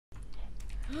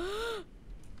Oh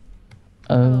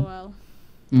LOL.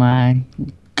 my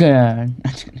god.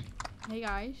 Hey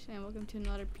guys, and welcome to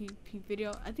another PvP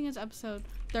video. I think it's episode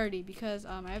 30 because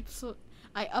I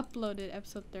uploaded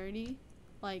episode 30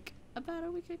 like about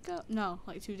a week ago. No,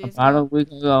 like 2 days About a ago. week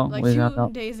ago, Like we got 2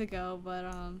 days ago, but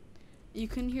you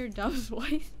couldn't hear Dove's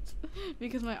voice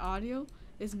because my audio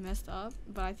is messed up.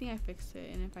 But I think I fixed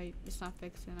it, and if it's not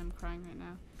fixed, then I'm crying right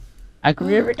now. I could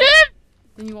read it.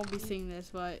 Then you won't be seeing this,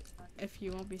 but if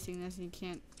you won't be seeing this and you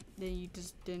can't, then you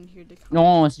just didn't hear the comment. No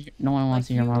one wants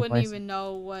to hear my You wouldn't voice. even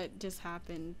know what just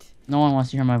happened. No one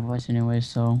wants to hear my voice anyway,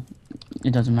 so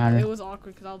it doesn't matter. It was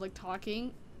awkward because I was like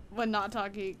talking, but not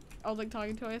talking. I was like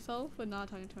talking to myself, but not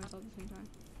talking to myself at the same time.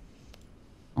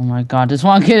 Oh my god, this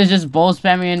one kid is just bull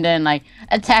spamming and then like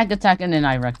attack, and then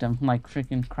I wrecked him. Like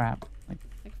freaking crap. Like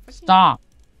stop.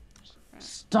 Crap.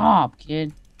 Stop,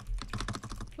 kid.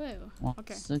 Whoa.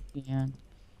 Okay. Again.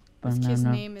 This kid's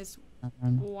name is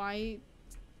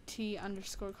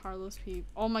YT_Carlos P.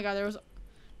 Oh my god, there was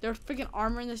freaking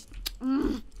armor in this.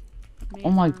 Oh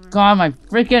my god, my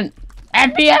freaking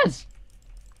FPS!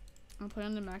 I'll put it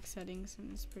on the max settings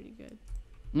and it's pretty good.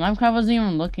 Minecraft wasn't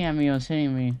even looking at me, it was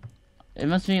hitting me. It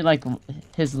must be like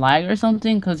his lag or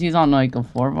something, because he's on like a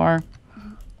 4-bar.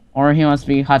 Or he must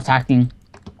be attacking.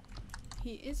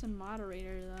 He is a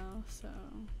moderator though, so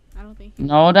I don't think he.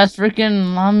 No, that's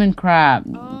freaking lemon crab.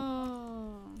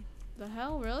 Oh, the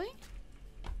hell, really?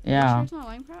 Yeah. Sure it's not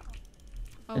lime crab?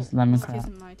 Oh, it's lemon this crab.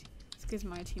 Kid's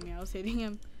my teammate. I was hitting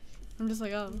him. I'm just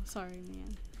like, oh, sorry,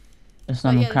 man. It's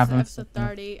lemon crab. This is episode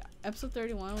 30. Episode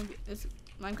 31 will be.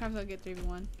 Minecraft will get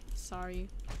 3v1. Sorry,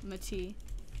 Mati.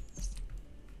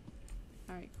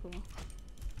 All right, cool.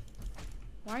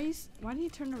 Why do you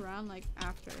turn around like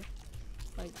after?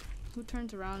 Like, who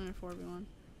turns around in a 4v1?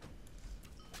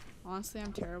 Honestly,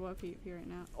 I'm terrible at PvP right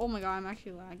now. Oh my god, I'm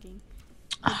actually lagging.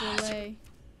 The delay.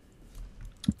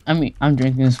 I mean, I'm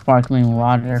drinking sparkling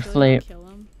water. Flavor. Kill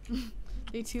him.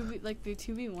 they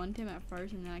 2v1'd him at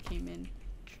first, and then I came in,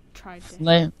 tried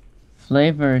to.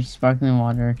 Flavor sparkling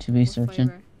water to be What searching.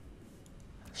 flavor?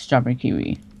 Strawberry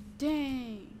kiwi.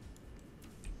 Dang.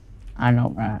 I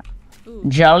know, right? Ooh,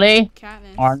 Jelly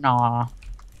Katniss. or nah?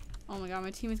 Oh my god,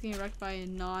 my team is getting wrecked by a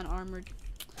non-armored.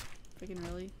 Freaking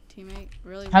really, teammate?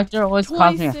 Really? Hector always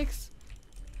calls me.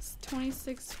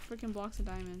 26 freaking blocks of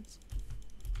diamonds.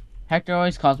 Hector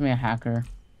always calls me a hacker.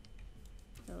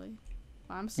 Really?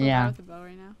 Wow, I'm so bad with the bow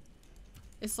right now.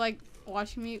 It's like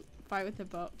watching me fight with the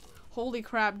bow. Holy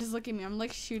crap, just look at me. I'm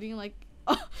like shooting like...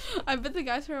 Oh, I bet the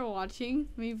guys who are watching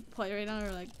me play right now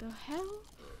are like, the hell?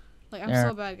 Like, I'm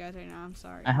so bad, guys, right now. I'm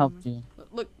sorry. I helped you.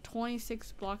 Look,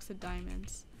 26 blocks of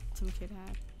diamonds. Some kid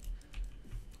had.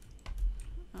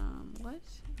 What?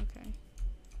 Okay.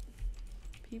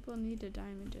 People need a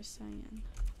diamond, just saying.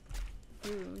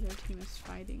 Ooh, their team is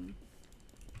fighting.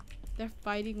 They're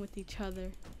fighting with each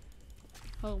other.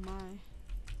 Oh my.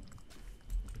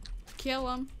 Kill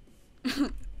them.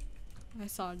 I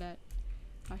saw that.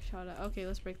 I shot it. Okay,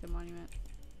 let's break the monument.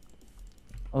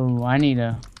 Oh, I need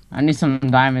some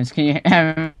diamonds. Can you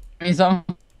have me some?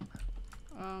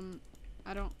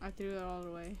 I threw it all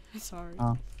away. Sorry.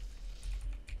 Oh.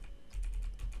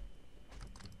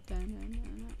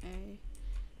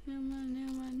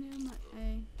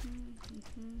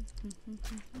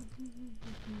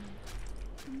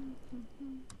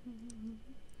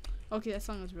 Okay, that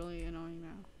song is really annoying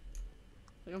now.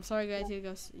 Like, I'm sorry, guys. You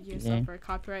for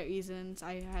copyright reasons.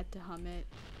 I had to hum it.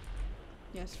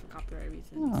 Yes, for copyright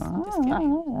reasons. Just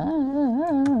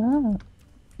kidding.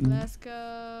 Let's go.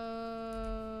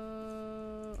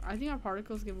 I think our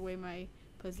particles give away my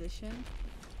position.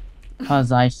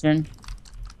 Position.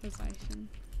 Position.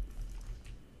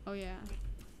 Oh yeah.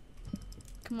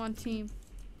 Come on, team.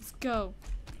 Let's go.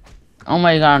 Oh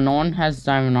my god, no one has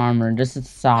diamond armor. This is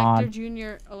sad. Hector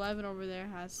Jr. 11 over there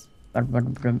has. You have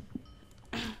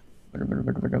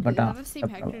the same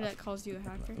Hector that calls you a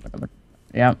hacker?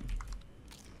 Yep.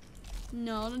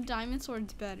 No, the diamond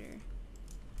sword's better.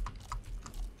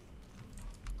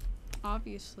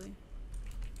 Obviously.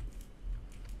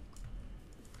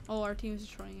 Oh, our team is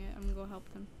destroying it. I'm gonna go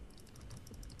help them.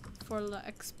 For the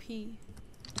XP.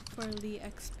 For the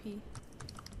XP.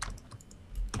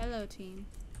 Hello, team.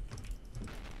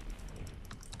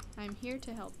 I'm here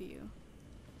to help you.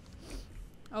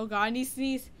 Oh god, I need to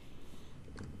sneeze.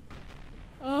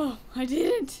 Oh, I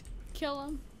didn't kill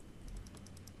him.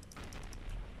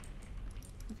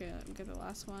 Okay, let me get the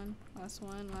last one. Last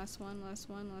one.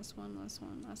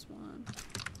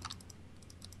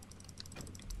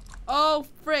 Oh,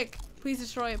 frick. Please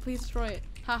destroy it.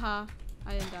 Haha.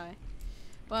 I didn't die.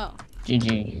 Well,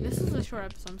 GG. This is a short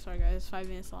episode. I'm sorry, guys. It's 5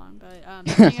 minutes long. But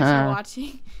thank you guys for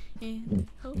watching. And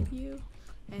hope you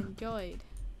enjoyed.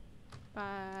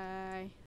 Bye.